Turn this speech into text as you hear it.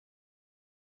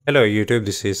Hello YouTube,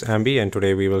 this is Ambi and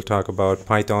today we will talk about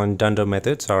Python Dunder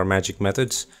methods or magic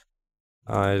methods.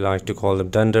 I like to call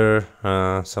them Dunder,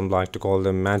 some like to call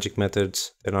them magic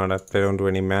methods. They don't do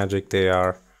any magic, they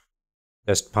are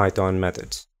just Python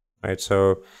methods, right?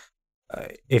 So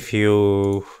if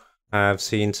you have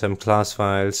seen some class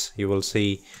files, you will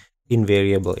see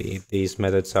invariably these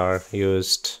methods are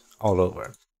used all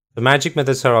over. The magic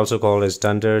methods are also called as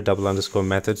Dunder __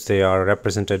 methods. They are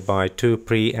represented by two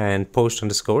pre and post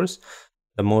underscores.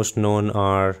 The most known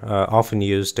are often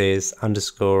used is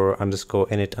underscore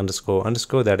init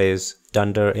underscore, that is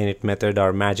Dunder init method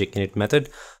or magic init method.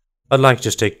 I'd like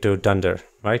to stick to Dunder,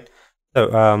 right? So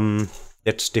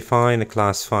let's define a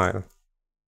class file.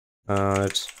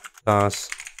 It's class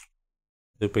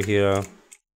superhero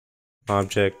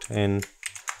object in,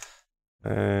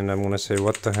 and I'm gonna say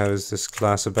what the hell is this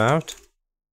class about?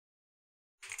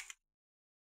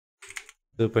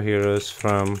 Superheroes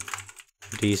from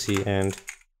DC and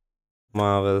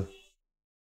Marvel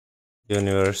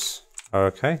universe.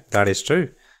 Okay, that is true.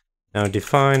 Now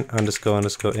define underscore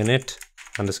init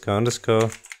underscore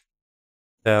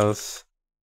self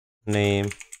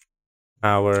name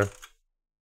power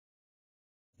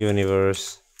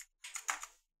universe.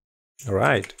 All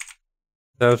right.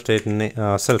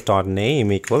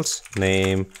 Self.name equals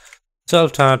name,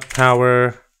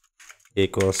 self.power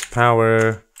equals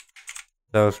power,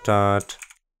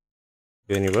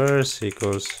 self.universe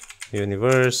equals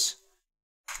universe.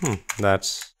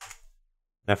 That's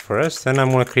enough for us. Then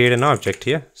I'm going to create an object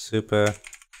here,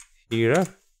 superhero.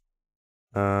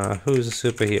 Who's a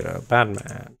superhero?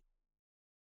 Batman.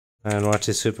 And what's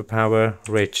his superpower?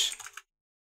 Rich.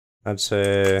 That's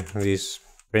these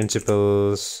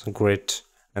principles, grit.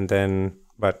 And then,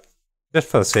 but just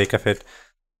for the sake of it,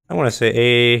 I'm going to say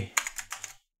A,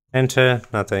 enter,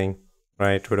 nothing,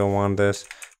 right? We don't want this.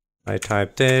 I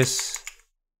type this,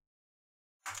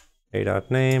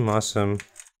 A.name, awesome.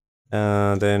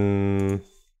 Then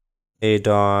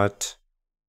A.power,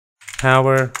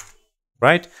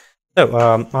 right?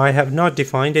 So I have not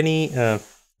defined any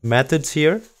methods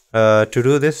here to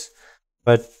do this,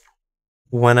 but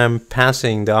when I'm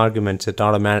passing the arguments,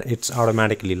 it's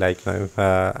automatically like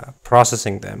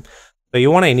processing them. So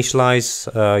you want to initialize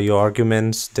your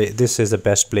arguments. This is the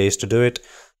best place to do it.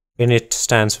 Init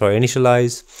stands for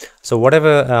initialize. So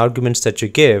whatever arguments that you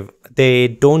give, they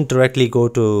don't directly go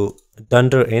to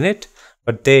Dunder init,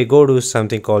 but they go to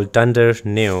something called Dunder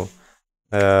new.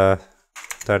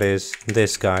 That is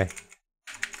this guy,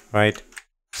 right?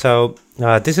 So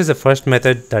this is the first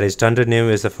method, that is Dunder new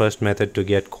is the first method to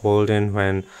get called in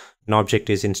when an object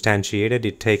is instantiated.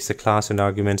 It takes the class and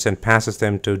arguments and passes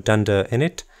them to Dunder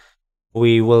init.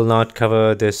 We will not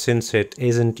cover this since it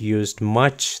isn't used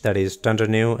much, that is Dunder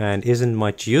new, and isn't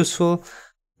much useful.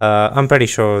 I'm pretty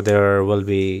sure there will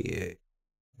be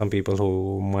some people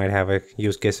who might have a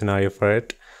use case scenario for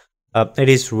it. It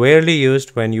is rarely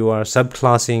used when you are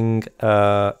subclassing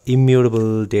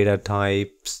immutable data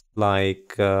types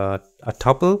like a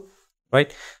tuple,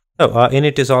 right? So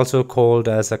init is also called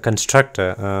as a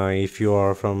constructor. If you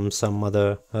are from some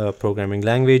other programming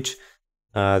language,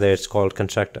 it's called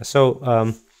constructor.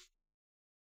 So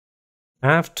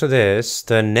after this,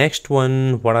 the next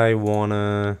one, what I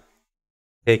wanna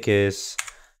take is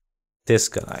this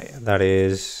guy, that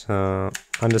is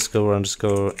underscore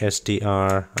str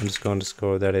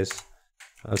underscore, that is,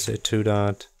 I'll say 2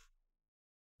 dot.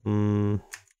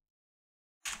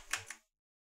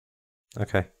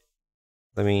 Okay,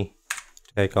 let me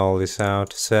take all this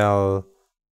out. Cell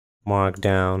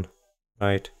markdown,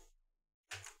 right?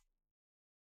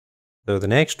 So the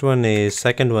next one is,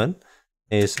 second one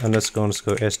is underscore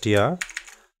str,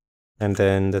 and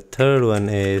then the third one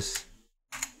is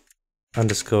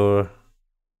underscore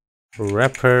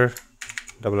wrapper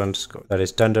double underscore, that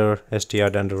is Dunder str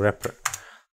Dunder wrapper.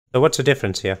 So what's the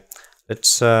difference here?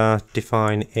 Let's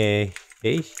define a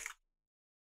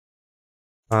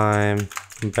I'm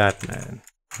Batman,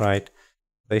 right?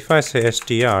 So if I say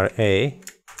str a,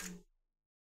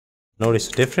 notice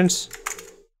the difference.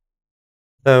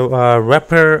 So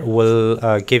wrapper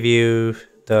will give you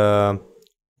the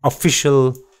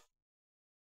official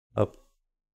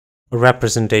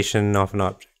representation of an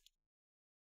object.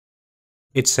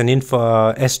 It's an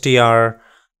str,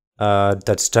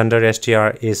 that's Dunder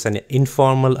str is an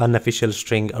informal unofficial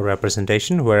string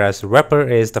representation, whereas wrapper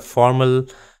is the formal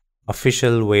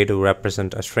official way to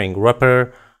represent a string.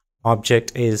 Wrapper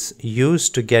object is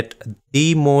used to get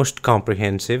the most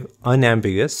comprehensive,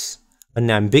 unambiguous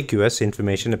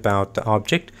information about the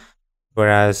object,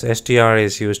 whereas str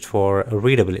is used for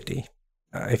readability.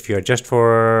 If you're just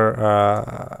for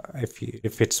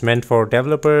if it's meant for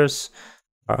developers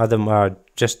other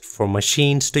just for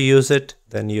machines to use it,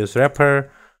 then use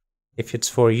wrapper. If it's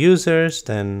for users,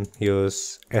 then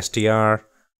use str.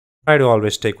 Try to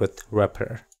always stick with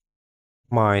wrapper.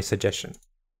 My suggestion.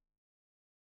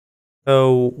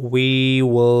 So we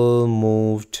will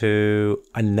move to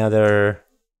another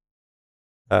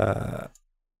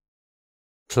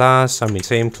class. I mean,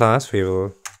 same class. We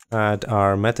will add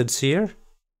our methods here.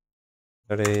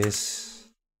 That is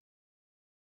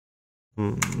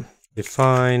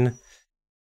define.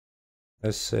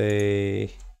 Let's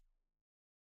say,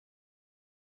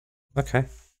 okay.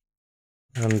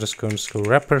 I'm just going to go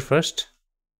wrapper first.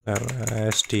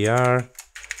 Str.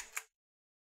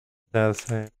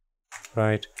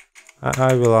 Right.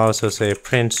 I will also say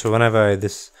print. So whenever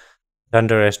this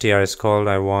Dunder str is called,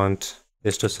 I want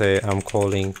this to say I'm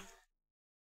calling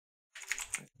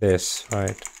this,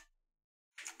 right?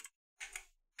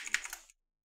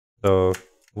 So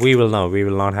we will know, we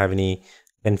will not have any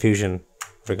confusion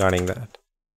regarding that.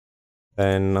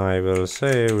 Then I will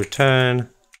say return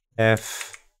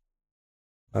f.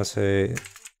 I'll say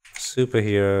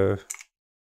superhero.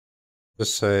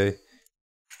 Just say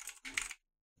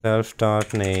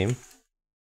self.name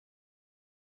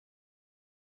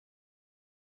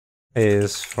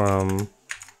is from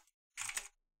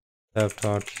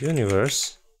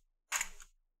self.universe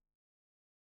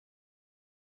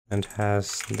and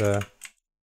has the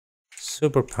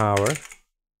superpower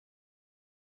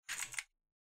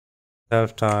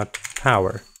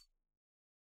self.power.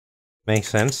 Makes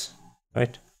sense,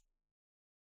 right?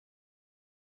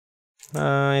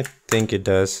 I think it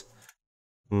does.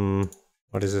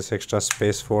 What is this extra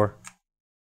space for?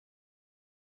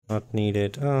 Not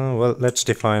needed. Well, let's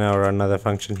define our another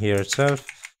function here itself.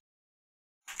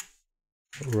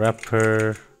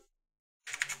 Wrapper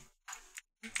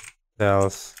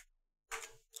self,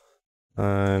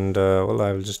 and well,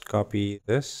 I will just copy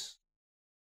this,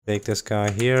 take this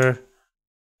guy here,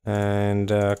 and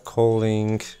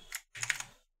calling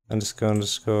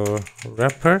underscore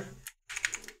wrapper.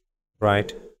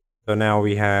 Right. So now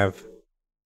we have,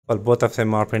 well, both of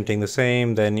them are printing the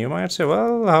same. Then you might say,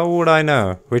 well, how would I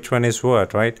know which one is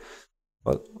what, right?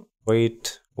 Well,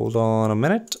 wait, hold on a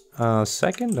minute, a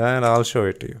second, and I'll show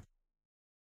it to you.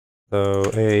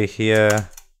 So a here,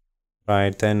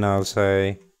 right? Then I'll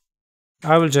say,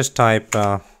 I will just type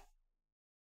a,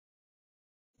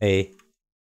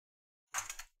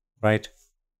 right?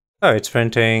 So it's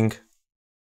printing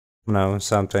now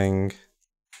something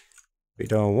we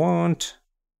don't want.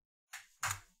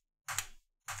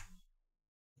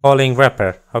 Calling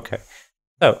wrapper. Okay.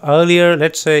 So earlier,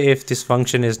 let's say if this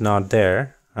function is not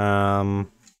there, I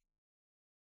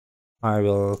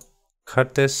will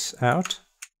cut this out.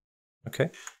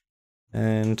 Okay.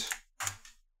 And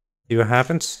see what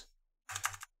happens.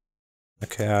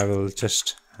 Okay, I will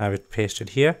just have it pasted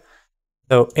here.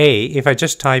 So a, if I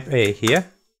just type a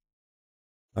here.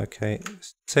 Okay,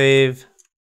 save.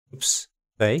 Oops.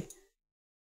 Say.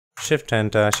 Shift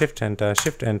enter, shift enter,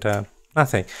 shift enter.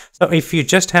 Nothing. So if you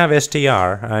just have str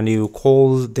and you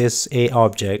call this a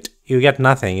object, you get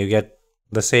nothing. You get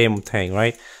the same thing,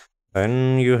 right?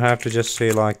 Then you have to just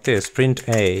say like this, print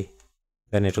a,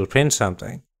 then it will print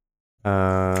something.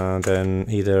 Then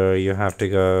either you have to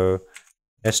go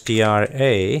str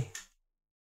a,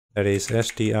 that is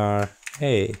str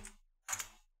a,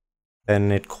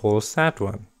 then it calls that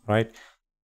one, right?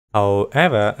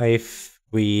 However, if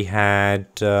we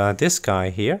had this guy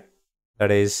here,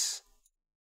 that is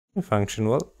function,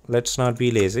 well, let's not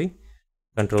be lazy.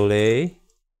 Control A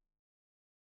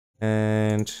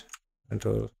and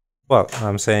control, well,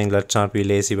 I'm saying let's not be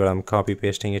lazy, but I'm copy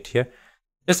pasting it here.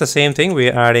 Just the same thing.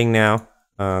 We're adding now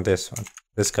this one,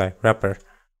 this guy, wrapper,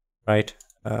 right?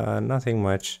 Nothing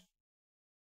much.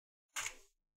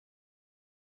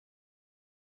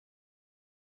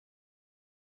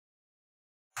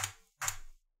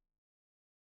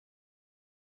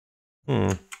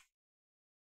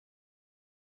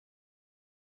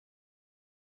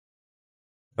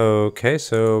 Okay,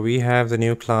 so we have the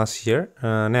new class here.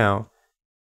 Now,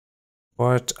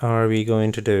 what are we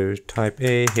going to do? Type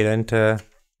A, hit enter.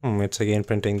 It's again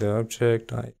printing the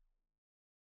object. I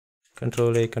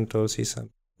Control A, Control C,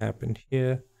 something happened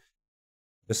here.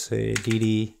 Just say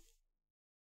dd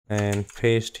and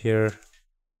paste here.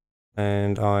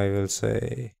 And I will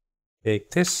say take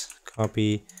this,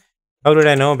 copy. How did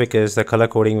I know? Because the color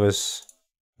coding was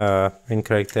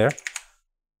incorrect there.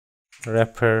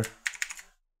 Wrapper.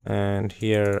 And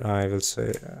here I will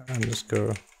say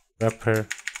underscore wrapper,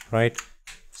 right?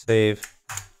 Save,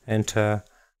 enter,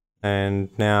 and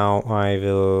now I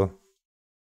will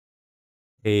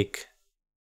take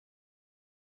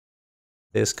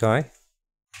this guy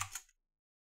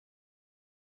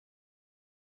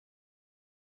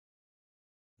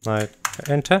right,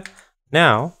 enter.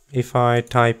 Now if I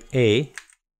type A,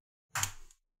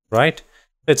 right,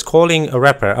 it's calling a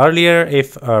wrapper. Earlier,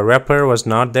 if a wrapper was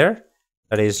not there,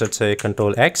 that is, let's say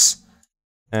Control X,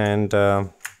 and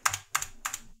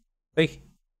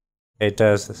it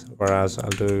does this. Whereas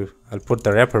I'll put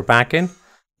the wrapper back in.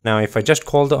 Now if I just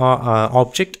call the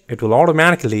object, it will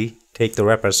automatically take the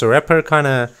wrapper. So wrapper kind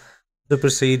of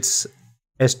supersedes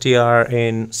str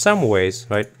in some ways,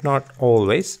 right? Not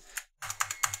always.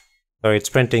 So it's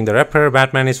printing the wrapper.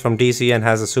 Batman is from DC and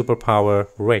has a superpower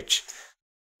rich.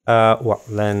 Well,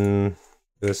 then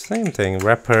do the same thing.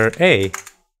 Wrapper A.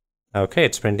 Okay,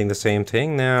 it's printing the same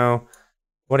thing. Now,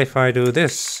 what if I do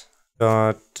this?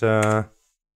 Dot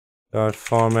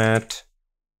format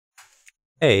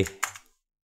A.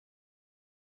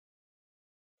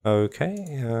 Okay,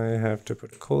 I have to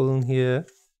put a colon here,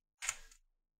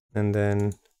 and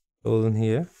then colon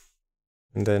here,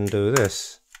 and then do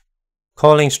this.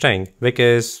 Calling string,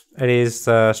 because it is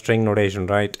string notation,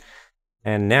 right?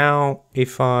 And now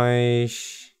if I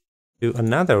do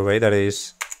another way, that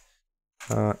is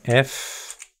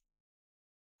F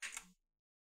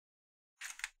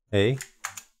A,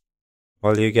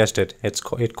 well, you guessed it,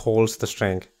 it calls the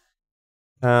string.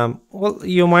 Well,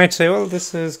 you might say, well,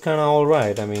 this is kind of all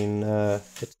right. I mean,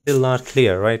 it's still not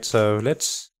clear, right? So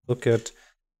let's look at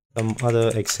some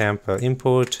other example.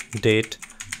 Import date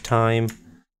time,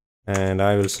 and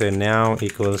I will say now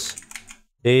equals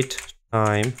date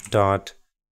time dot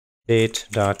date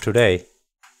dot today.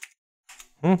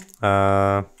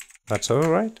 That's all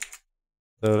right.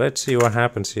 So let's see what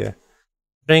happens here.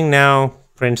 String now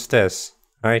prints this,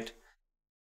 right?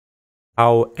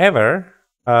 However,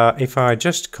 if I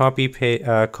just copy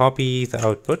the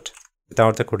output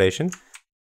without the quotation,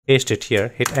 paste it here,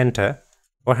 hit enter,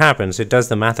 what happens? It does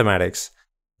the mathematics.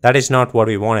 That is not what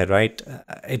we wanted, right?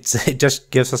 It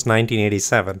just gives us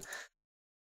 1987.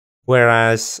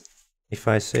 Whereas if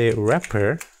I say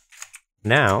wrapper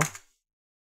now,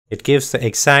 it gives the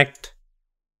exact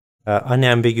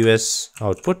unambiguous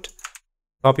output.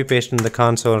 Copy paste in the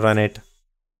console, run it.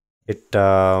 It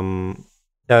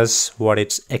does what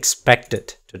it's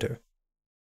expected to do.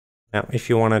 Now, if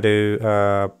you want to do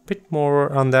a bit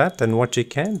more on that, then what you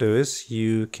can do is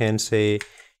you can say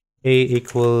A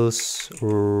equals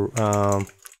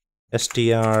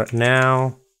str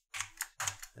now,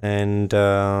 and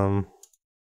well,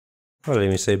 let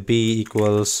me say B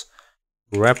equals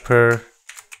wrapper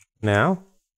now,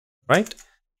 right?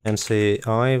 And say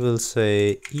I will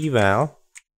say eval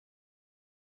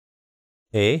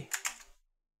A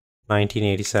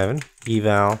 1987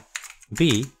 eval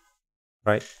B,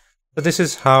 right? So this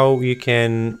is how you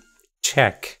can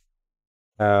check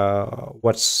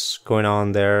what's going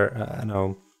on there, you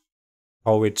know,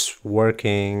 how it's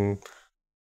working,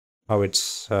 how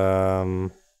it's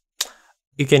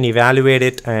you can evaluate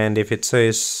it, and if it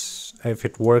says, if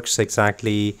it works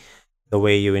exactly the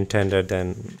way you intended,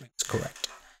 then it's correct.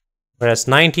 Whereas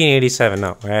 1987,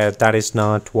 no, that is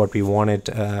not what we wanted.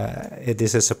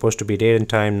 This is supposed to be date and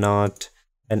time, not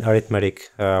an arithmetic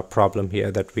problem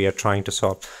here that we are trying to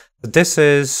solve. So this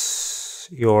is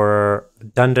your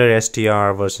Dunder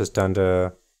str versus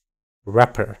Dunder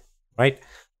wrapper, right?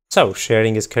 So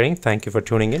sharing is caring. Thank you for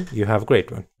tuning in. You have a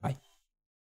great one. Bye.